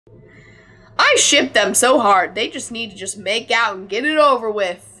I ship them so hard. They just need to just make out and get it over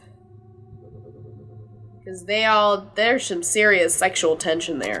with. Because there's some serious sexual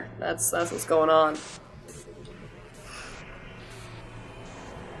tension there. That's what's going on.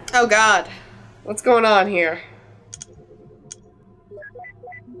 Oh God. What's going on here?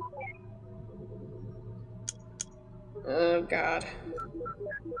 Oh God.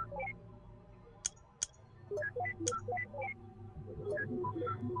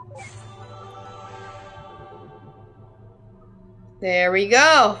 There we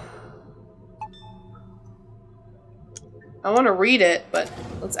go. I want to read it, but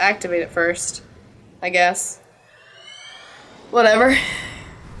let's activate it first, I guess. Whatever.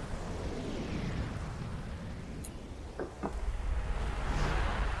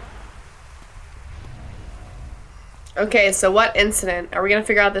 Okay, so what incident? Are we gonna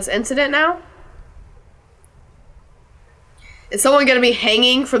figure out this incident now? Is someone gonna be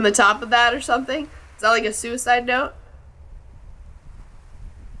hanging from the top of that or something? Is that like a suicide note?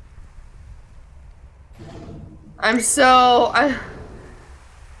 I'm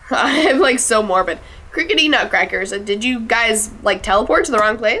like so morbid. Crickety nutcrackers, did you guys like teleport to the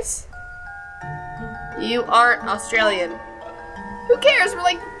wrong place? You aren't Australian. Who cares? We're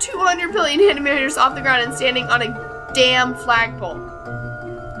like 200 billion centimeters off the ground and standing on a damn flagpole.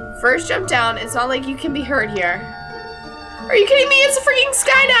 First jump down, it's not like you can be hurt here. Are you kidding me? It's a freaking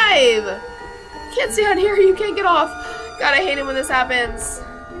skydive! You can't stay on here, you can't get off. God, I hate it when this happens.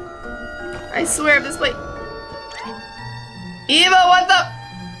 I swear if this place... Eva, what the?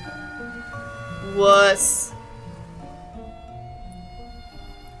 Wuss.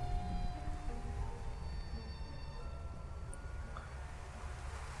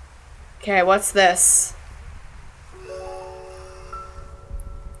 Okay, what's this?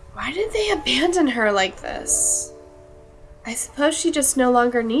 Why did they abandon her like this? I suppose she just no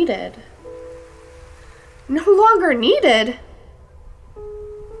longer needed. No longer needed?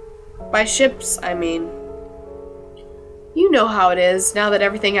 By ships, I mean. You know how it is, now that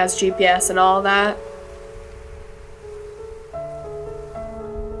everything has GPS and all that.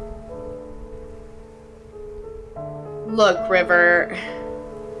 Look, River.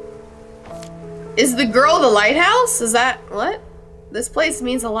 Is the girl the lighthouse? Is that... what? This place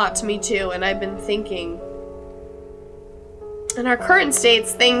means a lot to me too, and I've been thinking. In our current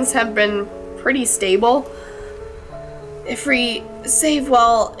states, things have been pretty stable. If we save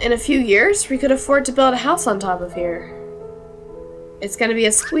well in a few years, we could afford to build a house on top of here. It's gonna be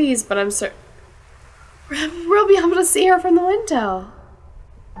a squeeze, but I'm certain we'll be able to see her from the window.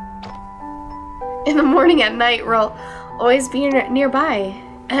 In the morning, at night, we'll always be nearby,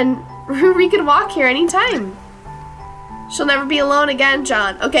 and we could walk here anytime. She'll never be alone again,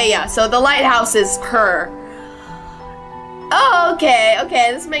 John. Okay, yeah, so the lighthouse is her. Oh, okay,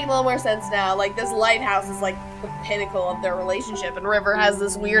 this is making a little more sense now. Like, this lighthouse is like the pinnacle of their relationship, and River has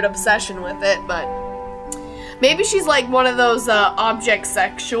this weird obsession with it, but maybe she's like one of those object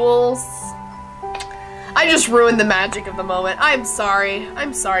sexuals. I just ruined the magic of the moment. I'm sorry.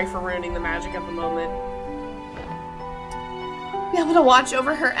 I'm sorry for ruining the magic of the moment. Be able to watch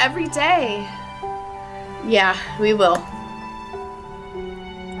over her every day. Yeah, we will.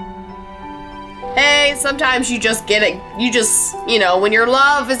 Hey, sometimes you just get it. You just, you know, when your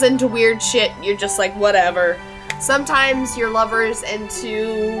love is into weird shit, you're just like, whatever. Sometimes your lover's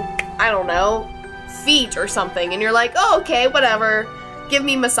into, I don't know, feet or something, and you're like, oh, okay, whatever. Give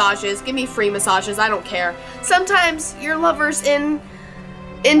me massages, give me free massages, I don't care. Sometimes your lover's into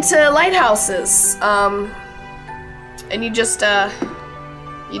lighthouses, and you just go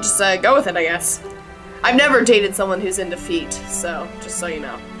with it, I guess. I've never dated someone who's into feet, so just so you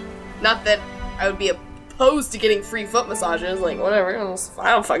know. Not that I would be opposed to getting free foot massages, like whatever.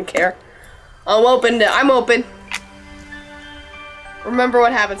 I don't fucking care. I'm open. Remember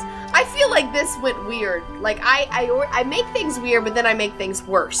what happens. I feel like this went weird. Like I make things weird, but then I make things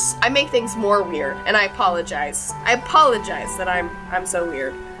worse. I make things more weird, and I apologize. I apologize that I'm so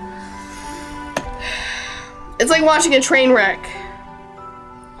weird. It's like watching a train wreck.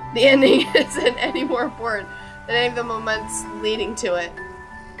 The ending isn't any more important than any of the moments leading to it.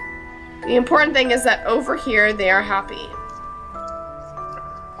 The important thing is that over here they are happy.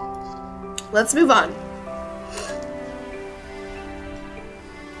 Let's move on.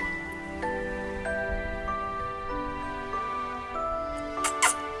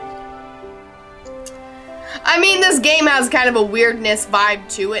 I mean, this game has kind of a weirdness vibe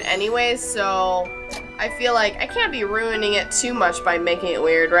to it anyway, so I feel like I can't be ruining it too much by making it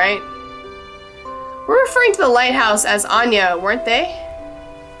weird, right? We're referring to the lighthouse as Anya, weren't they?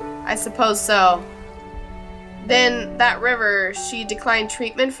 I suppose so. Then that river, she declined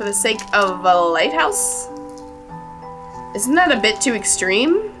treatment for the sake of a lighthouse? Isn't that a bit too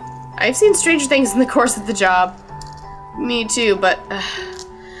extreme? I've seen stranger things in the course of the job. Me too, but I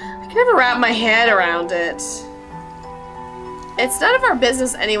can never wrap my head around it. It's none of our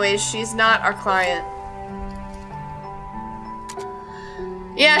business anyways. She's not our client.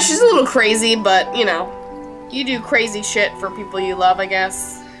 Yeah, she's a little crazy, but you know, you do crazy shit for people you love, I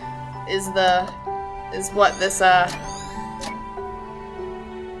guess. Is what this I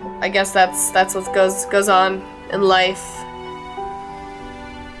guess that's what goes on in life.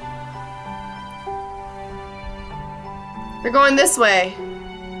 They're going this way.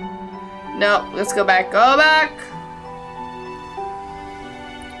 No, let's go back. Go back.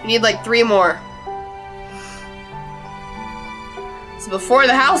 We need like 3 more. So before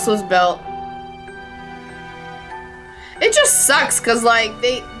the house was built. It just sucks because like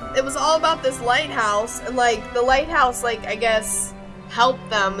it was all about this lighthouse, and like the lighthouse, like I guess helped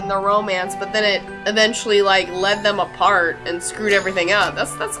them in their romance, but then it eventually like led them apart and screwed everything up.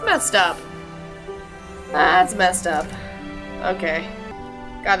 That's messed up. That's messed up. Okay.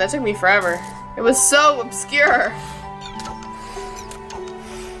 God, that took me forever. It was so obscure.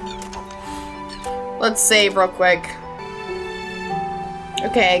 Let's save real quick.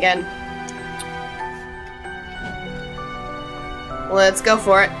 Okay, again. Let's go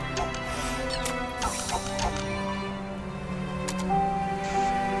for it.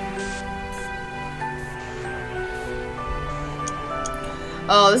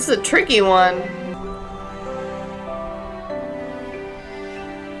 Oh, this is a tricky one.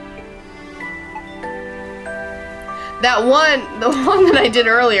 That one, the one that I did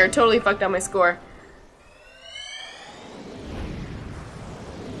earlier, totally fucked up my score.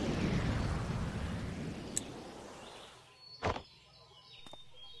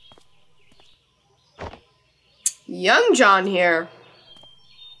 Young John here.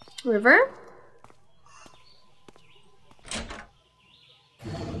 River?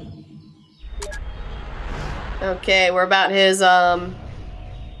 Okay, we're about his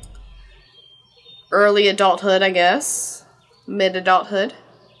early adulthood, I guess. Mid-adulthood.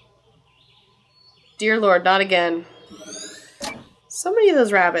 Dear Lord, not again. So many of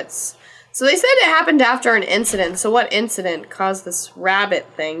those rabbits. So they said it happened after an incident. So what incident caused this rabbit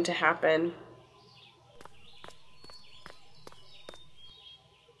thing to happen?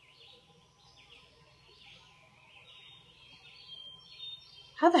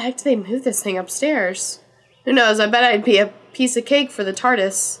 How the heck do they move this thing upstairs? Who knows, I bet I'd be a piece of cake for the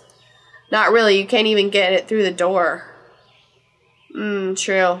TARDIS. Not really, you can't even get it through the door. True.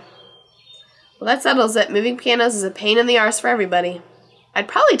 Well, that settles it. Moving pianos is a pain in the arse for everybody. I'd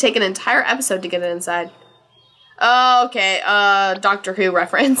probably take an entire episode to get it inside. Oh, okay, Doctor Who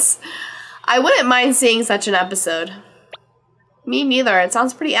reference. I wouldn't mind seeing such an episode. Me neither, it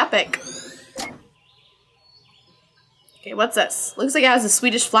sounds pretty epic. Okay, what's this? Looks like it has a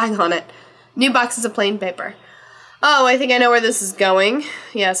Swedish flag on it. New boxes of plain paper. Oh, I think I know where this is going.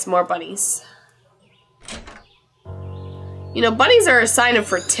 Yes, more bunnies. You know, bunnies are a sign of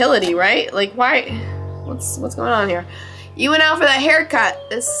fertility, right? Like, why? What's going on here? You went out for that haircut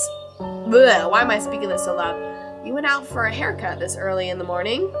this... Bleh, why am I speaking this so loud? You went out for a haircut this early in the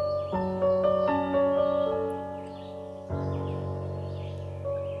morning.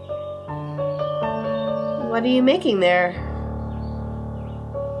 What are you making there?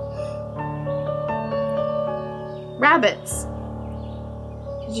 Rabbits.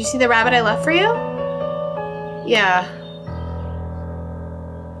 Did you see the rabbit I left for you? Yeah.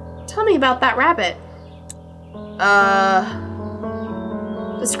 Tell me about that rabbit.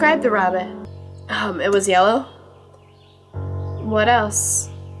 Describe the rabbit. It was yellow. What else?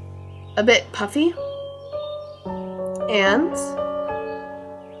 A bit puffy. And?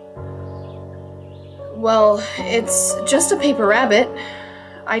 Well, it's just a paper rabbit.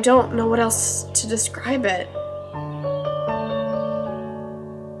 I don't know what else to describe it.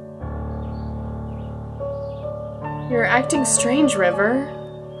 You're acting strange, River.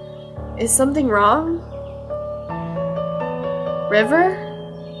 Is something wrong? River?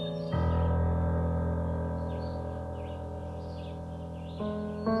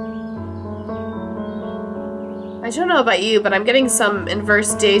 I don't know about you, but I'm getting some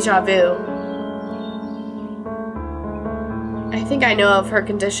inverse deja vu. I think I know of her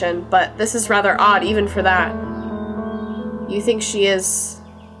condition, but this is rather odd even for that. You think she is...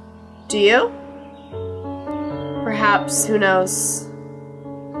 Do you? Perhaps, who knows.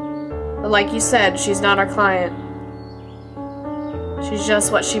 But like you said, she's not our client. She's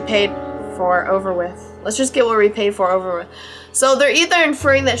just what she paid for over with. Let's just get what we paid for over with. So they're either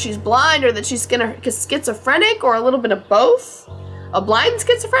inferring that she's blind or that she's schizophrenic or a little bit of both. A blind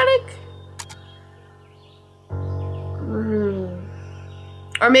schizophrenic?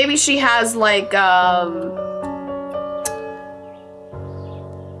 Or maybe she has like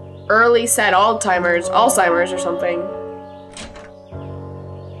early set Alzheimer's or something.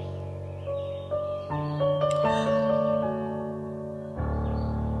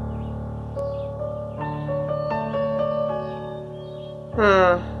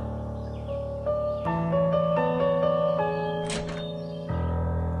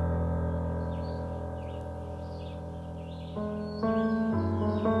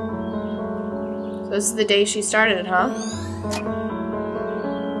 So this is the day she started it, huh?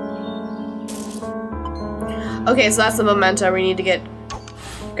 Okay, so that's the memento we need to get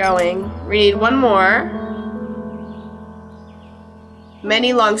going. We need one more.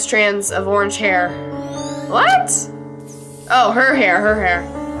 Many long strands of orange hair. What? Oh, her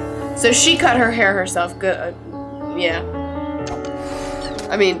hair. So she cut her hair herself. Good. Yeah.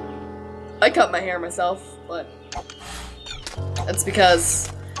 I mean, I cut my hair myself, but that's because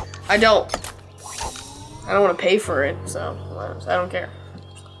I don't want to pay for it, so I don't care.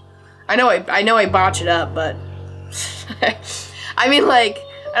 I know I botch it up, but I mean, like,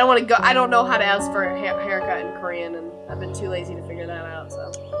 I don't want to go. I don't know how to ask for a haircut in Korean, and I've been too lazy to figure that out.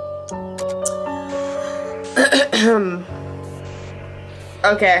 So,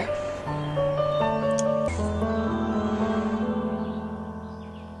 okay.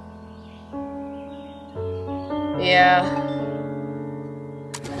 Yeah.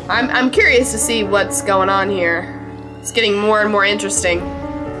 I'm curious to see what's going on here. It's getting more and more interesting.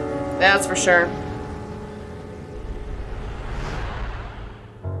 That's for sure.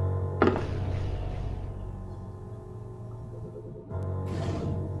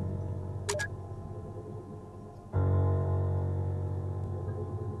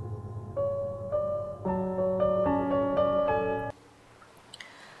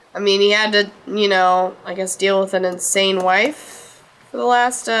 I mean, he had to, you know, I guess deal with an insane wife for the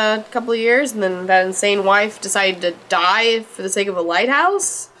last couple of years, and then that insane wife decided to die for the sake of a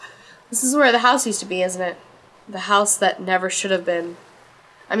lighthouse? This is where the house used to be, isn't it? The house that never should have been.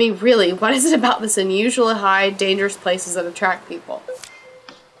 I mean, really, what is it about this unusually high, dangerous places that attract people?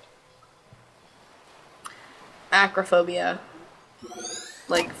 Acrophobia.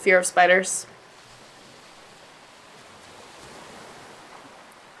 Like, fear of spiders.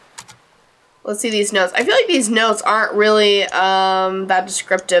 Let's see these notes. I feel like these notes aren't really that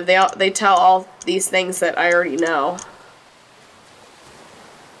descriptive. They tell all these things that I already know.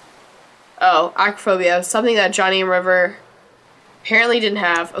 Oh, acrophobia. Something that Johnny and River apparently didn't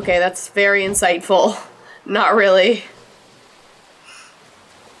have. Okay, that's very insightful. Not really.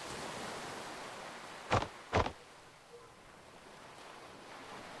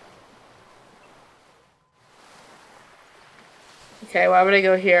 Okay, why would I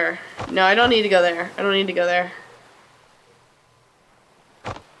go here? No, I don't need to go there. I don't need to go there.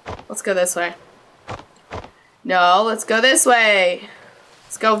 Let's go this way. No, let's go this way.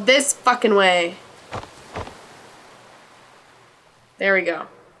 Let's go this fucking way. There we go.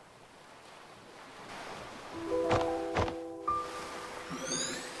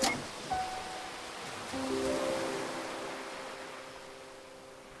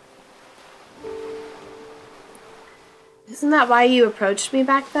 Isn't that why you approached me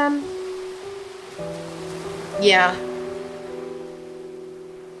back then? Yeah.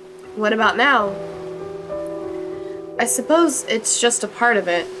 What about now? I suppose it's just a part of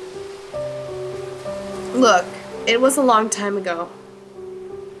it. Look, it was a long time ago.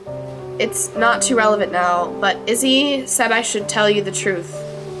 It's not too relevant now, but Izzy said I should tell you the truth.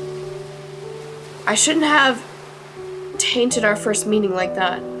 I shouldn't have tainted our first meeting like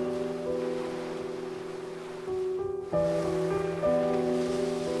that.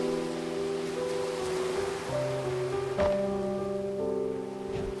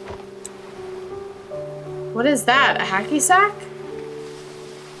 What is that? A hacky sack?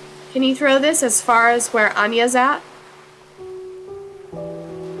 Can you throw this as far as where Anya's at?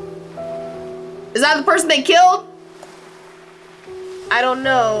 Is that the person they killed? I don't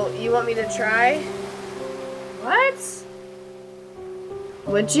know. You want me to try? What?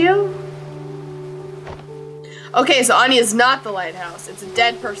 Would you? Okay, so Anya's not the lighthouse. It's a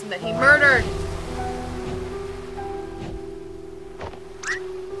dead person that he murdered.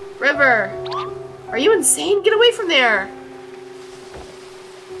 River. Are you insane? Get away from there!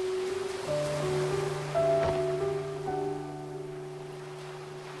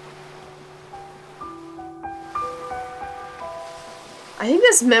 I think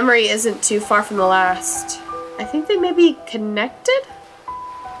this memory isn't too far from the last. I think they may be connected?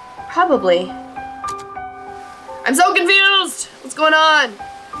 Probably. I'm so confused! What's going on?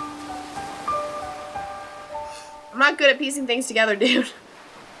 I'm not good at piecing things together, dude.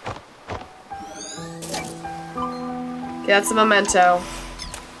 Okay, that's a memento.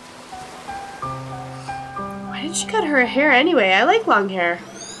 Why did she cut her hair anyway? I like long hair.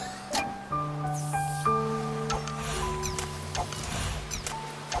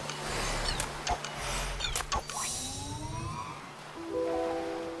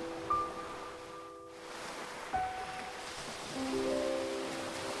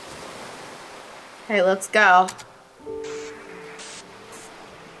 Okay, let's go.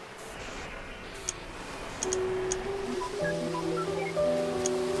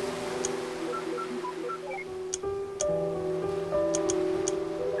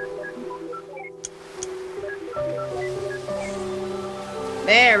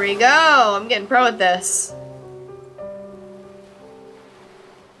 There we go. I'm getting pro at this.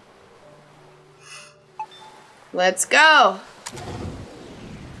 Let's go.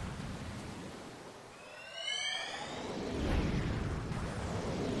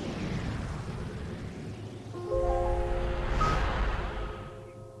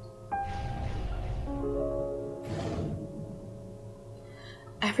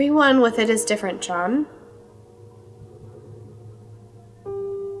 Everyone with it is different, John.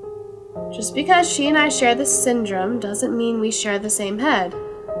 Just because she and I share this syndrome doesn't mean we share the same head.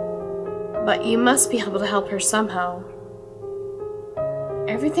 But you must be able to help her somehow.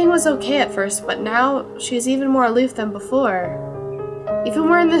 Everything was okay at first, but now she's even more aloof than before. Even when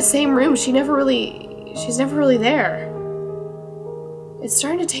we're in the same room, she's never really there. It's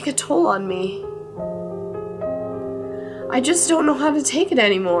starting to take a toll on me. I just don't know how to take it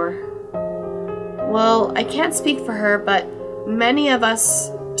anymore. Well, I can't speak for her, but many of us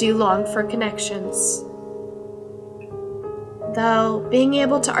do long for connections. Though, being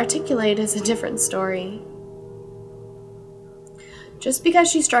able to articulate is a different story. Just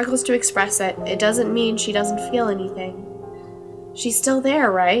because she struggles to express it, it doesn't mean she doesn't feel anything. She's still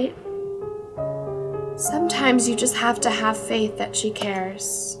there, right? Sometimes you just have to have faith that she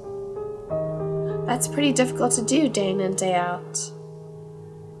cares. That's pretty difficult to do day in and day out.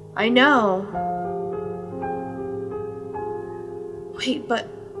 I know. Wait, but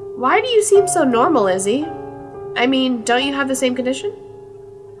why do you seem so normal, Izzy? I mean, don't you have the same condition?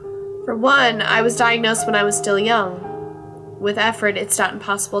 For one, I was diagnosed when I was still young. With effort, it's not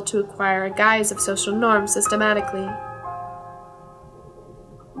impossible to acquire a guise of social norms systematically.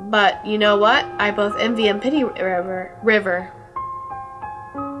 But you know what? I both envy and pity River.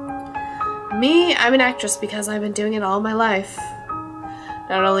 Me, I'm an actress because I've been doing it all my life.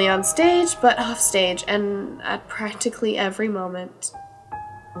 Not only on stage, but off stage, and at practically every moment.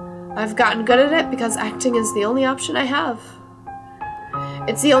 I've gotten good at it because acting is the only option I have.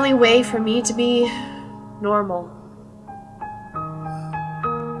 It's the only way for me to be normal.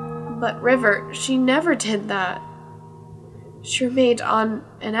 But River, she never did that. She remained on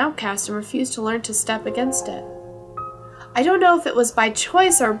an outcast and refused to learn to step against it. I don't know if it was by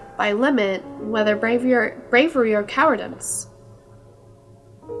choice or by limit, whether bravery or cowardice.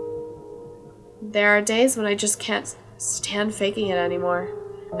 There are days when I just can't stand faking it anymore,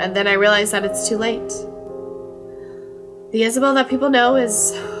 and then I realize that it's too late. The Isabelle that people know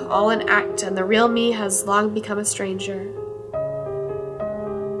is all an act, and the real me has long become a stranger.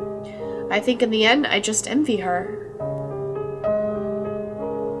 I think in the end, I just envy her.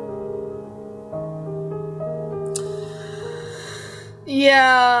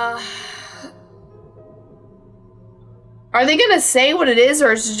 Yeah. Are they gonna say what it is,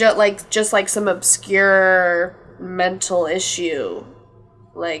 or is it just like some obscure mental issue?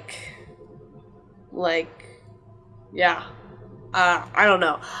 Yeah. I don't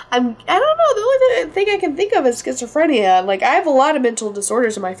know. I don't know. The only thing I can think of is schizophrenia. Like, I have a lot of mental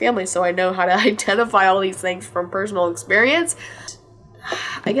disorders in my family, so I know how to identify all these things from personal experience.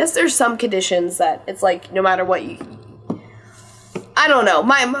 I guess there's some conditions that it's like, no matter what you... I don't know.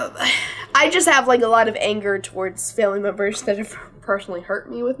 I just have, like, a lot of anger towards family members that have personally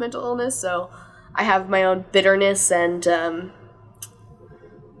hurt me with mental illness, so I have my own bitterness and,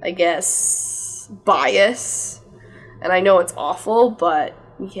 I guess, bias. And I know it's awful, but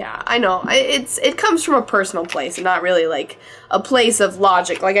yeah, I know. It comes from a personal place and not really like a place of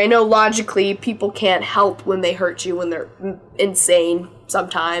logic. Like, I know logically people can't help when they hurt you, when they're insane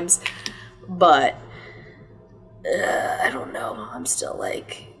sometimes. But, I don't know. I'm still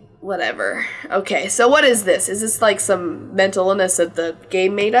like, whatever. Okay, so what is this? Is this like some mental illness that the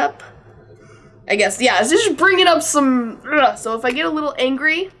game made up? I guess, yeah, it's just bringing up some, so if I get a little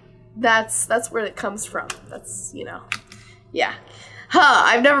angry, that's where it comes from. That's, you know, yeah. Huh,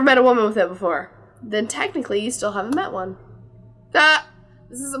 I've never met a woman with it before. Then technically, you still haven't met one. Ah,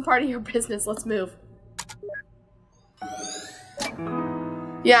 this isn't part of your business, let's move.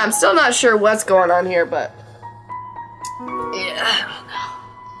 Yeah, I'm still not sure what's going on here, but... yeah.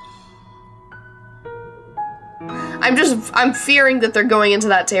 I'm fearing that they're going into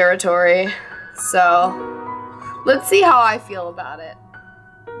that territory. So, let's see how I feel about it.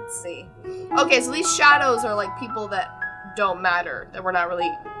 Let's see. Okay, so these shadows are like people that don't matter, that we're not really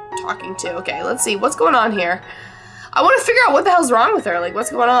talking to. Okay, let's see. What's going on here? I want to figure out what the hell's wrong with her. Like,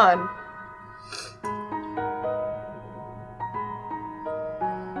 what's going on?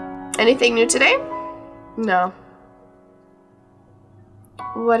 Anything new today? No.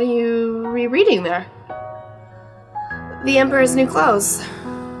 What are you rereading there? The Emperor's New Clothes.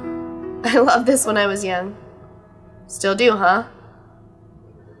 I loved this when I was young. Still do, huh?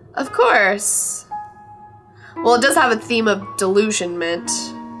 Of course. Well, it does have a theme of delusionment.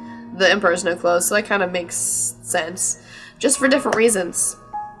 The Emperor's New Clothes, so that kind of makes sense. Just for different reasons.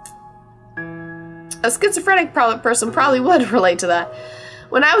 A schizophrenic person probably would relate to that.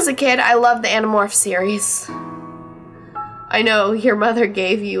 When I was a kid, I loved the Animorph series. I know your mother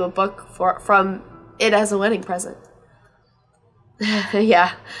gave you a book from it as a wedding present.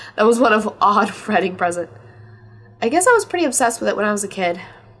 Yeah, that was one of odd wedding present. I guess I was pretty obsessed with it when I was a kid.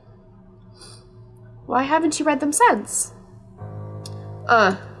 Why haven't you read them since?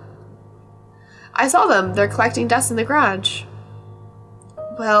 I saw them. They're collecting dust in the garage.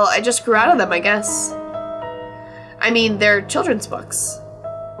 Well, I just grew out of them, I guess. I mean, they're children's books.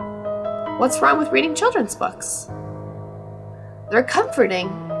 What's wrong with reading children's books? They're comforting.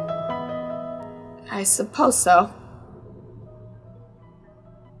 I suppose so.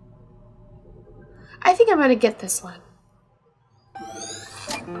 I think I'm gonna get this one.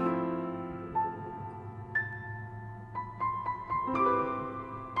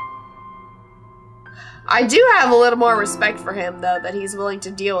 I do have a little more respect for him, though, that he's willing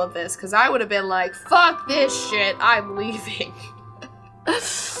to deal with this, because I would have been like, fuck this shit, I'm leaving.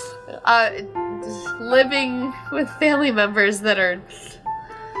 Living with family members that are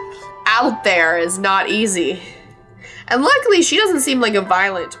out there is not easy. And luckily, she doesn't seem like a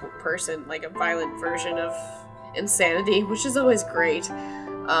violent person, like a violent version of insanity, which is always great.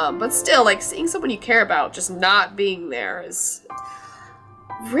 But still, like, seeing someone you care about just not being there is...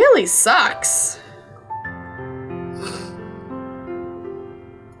 really sucks.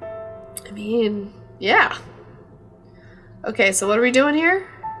 I mean, yeah. Okay, so what are we doing here?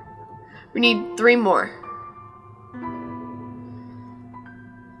 We need 3 more.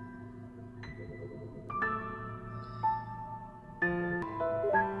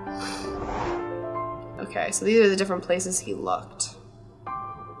 Okay, so these are the different places he looked.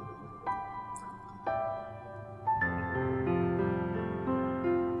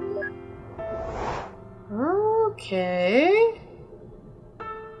 Okay.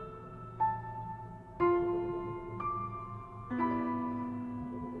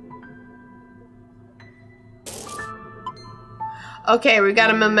 Okay, we got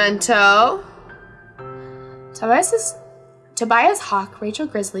a memento. Tobias Hawk, Rachel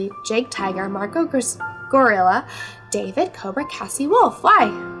Grizzly, Jake Tiger, Marco Gorilla, David Cobra, Cassie Wolf. Why?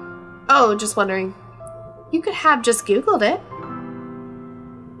 Oh, just wondering. You could have just Googled it.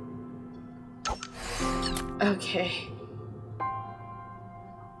 Okay.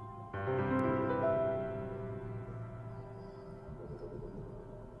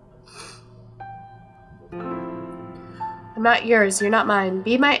 I'm not yours, you're not mine.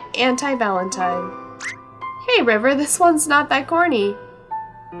 Be my anti-Valentine. Hey, River, this one's not that corny.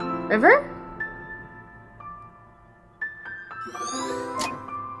 River?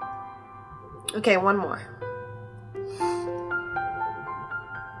 Okay, one more.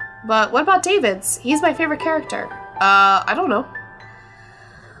 But what about David's? He's my favorite character. I don't know.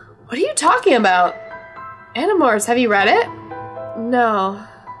 What are you talking about? Animorphs, have you read it? No.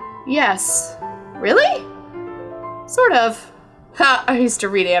 Yes. Really? Sort of. Ha, I used to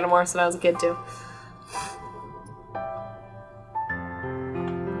read Animorphs when I was a kid too.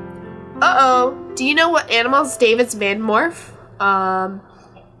 Uh-oh. Do you know what animals David's Manmorph?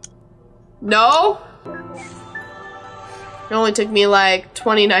 No? It only took me like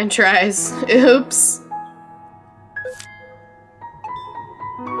 29 tries. Oops.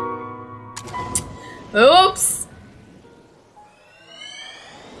 Oops.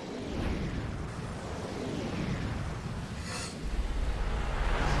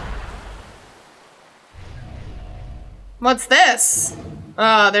 What's this?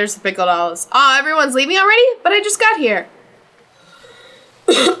 Oh, there's the pickled olives. Oh, everyone's leaving already? But I just got here.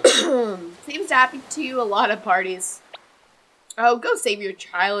 Seems happy to a lot of parties. Oh, go save your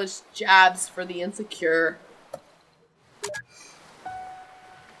childish jabs for the insecure.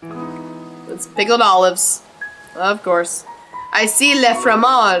 It's pickled olives. Of course. I see le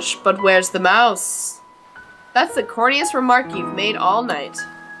fromage, but where's the mouse? That's the corniest remark you've made all night.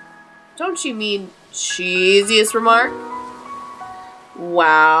 Don't you mean cheesiest remark?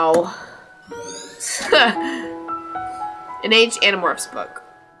 Wow. An aged Animorphs book.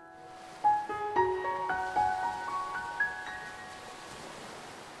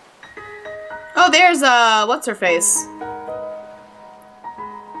 Oh, there's, what's-her-face?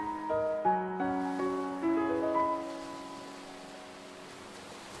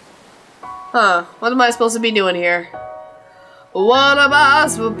 Huh, what am I supposed to be doing here? What am I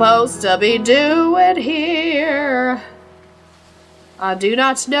supposed to be doing here? I do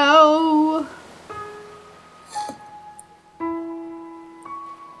not know.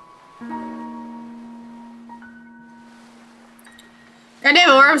 God damn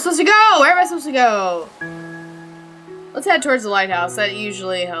it, where am I supposed to go? Where am I supposed to go? Let's head towards the lighthouse. That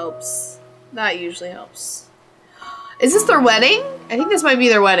usually helps. That usually helps. Is this their wedding? I think this might be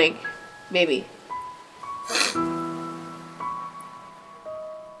their wedding. Maybe.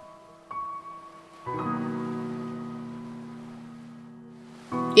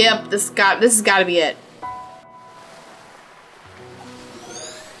 Yep, this has got to be it.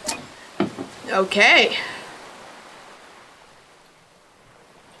 Okay.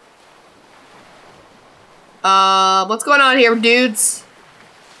 What's going on here, dudes?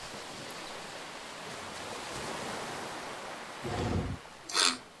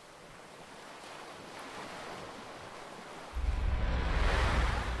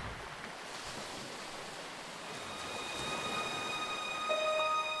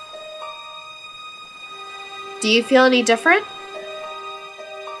 Do you feel any different?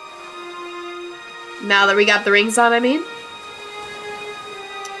 Now that we got the rings on, I mean?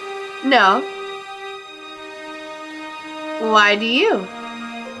 No. Why do you?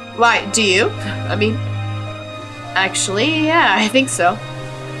 Why, do you? I mean, actually, yeah, I think so.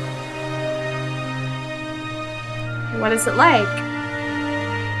 What is it like?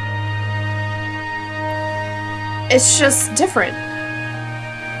 It's just different.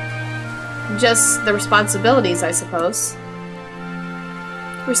 Just the responsibilities, I suppose.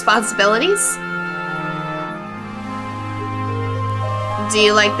 Responsibilities? Do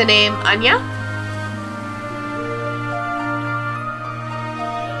you like the name Anya?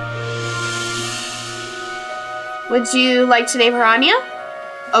 Would you like to name her Anya?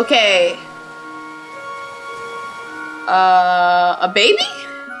 Okay. A baby?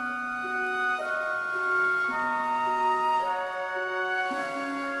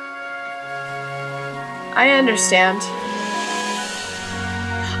 I understand.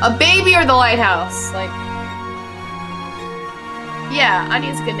 A baby or the lighthouse? Like, yeah,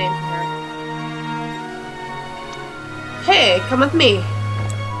 Anya's a good name for her. Hey, come with me.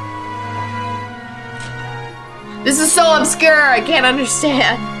 This is so obscure, I can't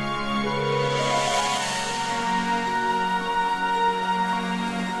understand.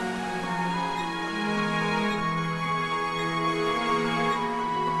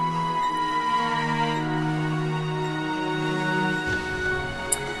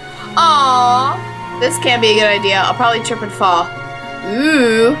 Aww, this can't be a good idea. I'll probably trip and fall.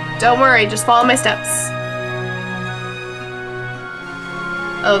 Ooh, don't worry, just follow my steps.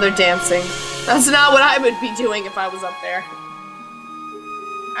 Oh, they're dancing. That's not what I would be doing if I was up there.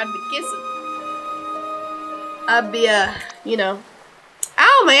 I'd be kissing. I'd be, you know.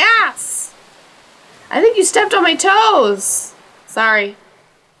 Ow, my ass! I think you stepped on my toes. Sorry.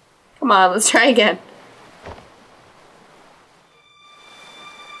 Come on, let's try again.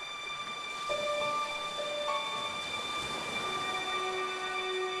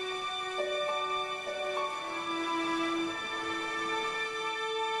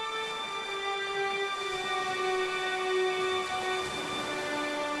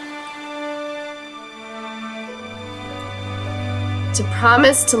 To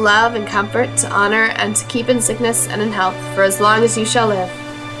promise to love and comfort, to honor, and to keep in sickness and in health for as long as you shall live.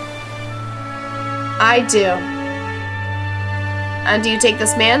 I do. And do you take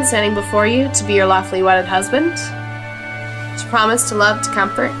this man standing before you to be your lawfully wedded husband? To promise to love, to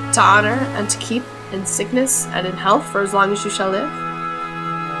comfort, to honor, and to keep in sickness and in health for as long as you shall live?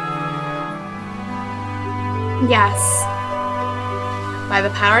 Yes. By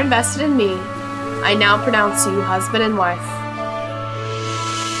the power invested in me, I now pronounce you husband and wife.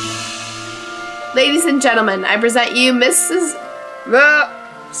 Ladies and gentlemen, I present you Mrs.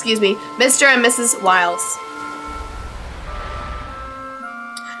 Excuse me, Mr. and Mrs. Wiles.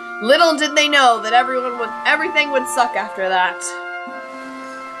 Little did they know that everything would suck after that.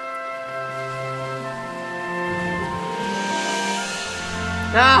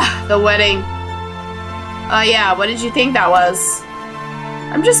 Ah, the wedding. Yeah, what did you think that was?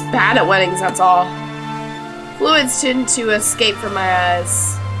 I'm just bad at weddings, that's all. Fluids tend to escape from my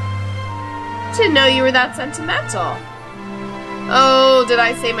eyes. Didn't know you were that sentimental. Oh, did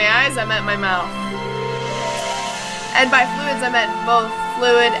I say my eyes? I meant my mouth. And by fluids, I meant both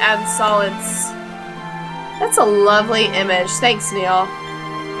fluid and solids. That's a lovely image. Thanks, Neil.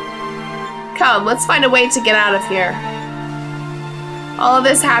 Come, let's find a way to get out of here. All of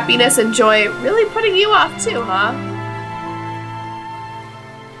this happiness and joy really putting you off too, huh?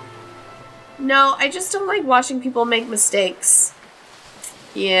 No, I just don't like watching people make mistakes.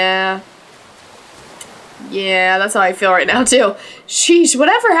 Yeah. Yeah, that's how I feel right now too. Sheesh,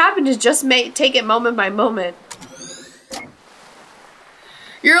 whatever happened to just take it moment by moment.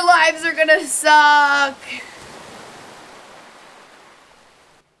 Your lives are gonna suck.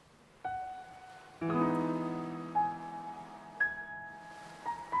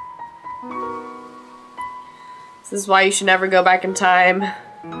 This is why you should never go back in time.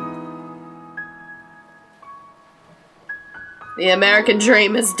 The American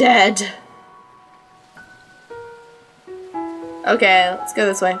dream is dead. Okay, let's go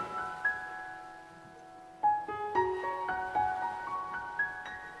this way.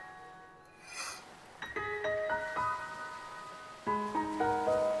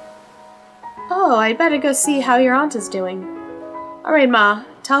 Oh, I'd better go see how your aunt is doing. Alright, Ma.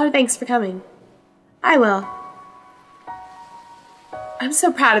 Tell her thanks for coming. I will. I'm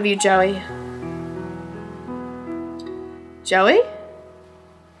so proud of you, Joey. Joey?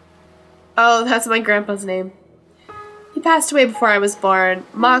 Oh, that's my grandpa's name. He passed away before I was born.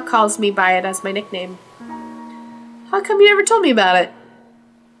 Ma calls me by it as my nickname. How come you never told me about it?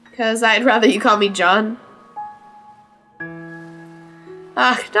 'Cause I'd rather you call me John.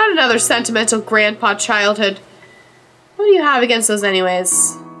 Ah, not another sentimental grandpa childhood. What do you have against those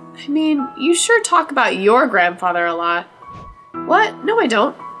anyways? I mean, you sure talk about your grandfather a lot. What? No, I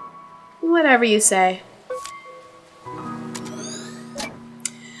don't. Whatever you say. I'm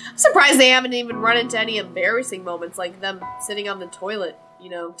surprised they haven't even run into any embarrassing moments like them sitting on the toilet, you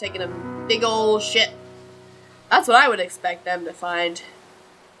know, taking a big old shit. That's what I would expect them to find.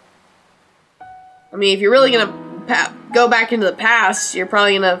 I mean, if you're really gonna go back into the past, you're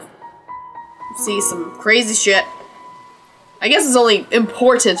probably gonna see some crazy shit. I guess it's only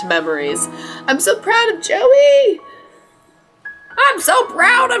important memories. I'm so proud of Joey! I'm so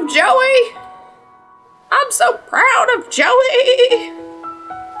proud of Joey! I'm so proud of Joey!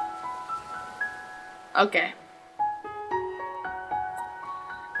 Okay.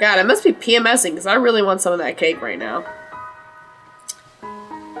 God, I must be PMSing because I really want some of that cake right now.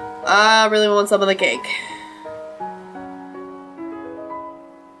 I really want some of the cake.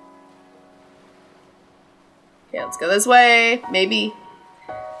 Okay, let's go this way. Maybe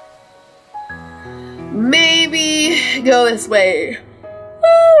go this way.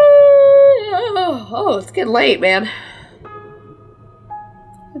 Oh, it's getting late, man.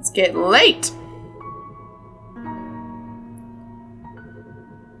 It's getting late.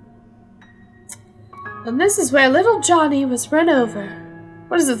 And this is where little Johnny was run over.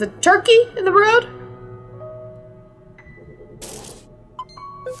 What is this, a turkey in the road?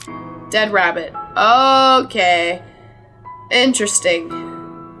 Dead rabbit. Okay. Interesting.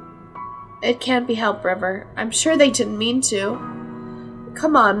 It can't be helped, River. I'm sure they didn't mean to.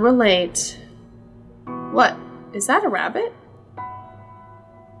 Come on, we're late. What? Is that a rabbit?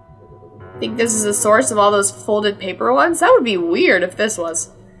 Think this is the source of all those folded paper ones? That would be weird if this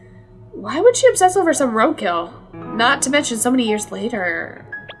was. Why would she obsess over some roadkill? Not to mention so many years later.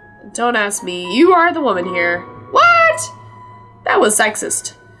 Don't ask me. You are the woman here. What? That was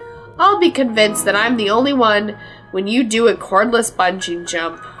sexist. I'll be convinced that I'm the only one when you do a cordless bungee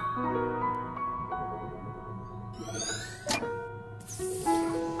jump.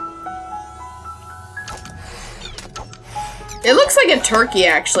 It looks like a turkey,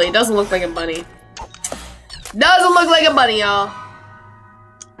 actually. It doesn't look like a bunny. Doesn't look like a bunny, y'all.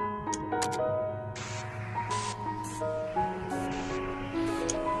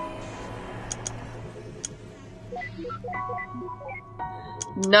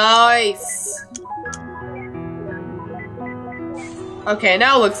 Nice. Okay,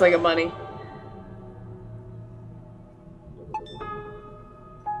 now it looks like a bunny.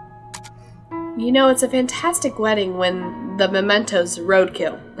 You know, it's a fantastic wedding when the memento's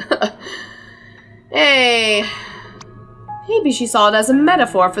roadkill. Hey. Maybe she saw it as a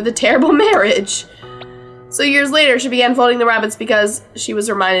metaphor for the terrible marriage. So years later, she began folding the rabbits because she was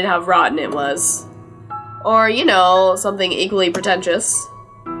reminded how rotten it was. Or, you know, something equally pretentious.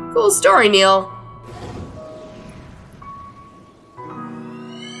 Cool story, Neil.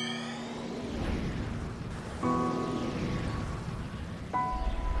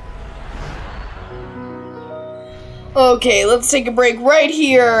 Okay, let's take a break right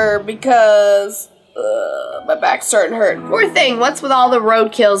here because my back's starting to hurt. Poor thing, what's with all the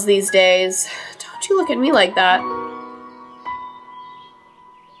roadkills these days? Don't you look at me like that.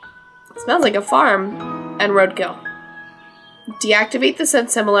 It smells like a farm and roadkill. Deactivate the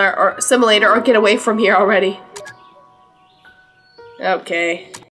scent simulator or get away from here already. Okay.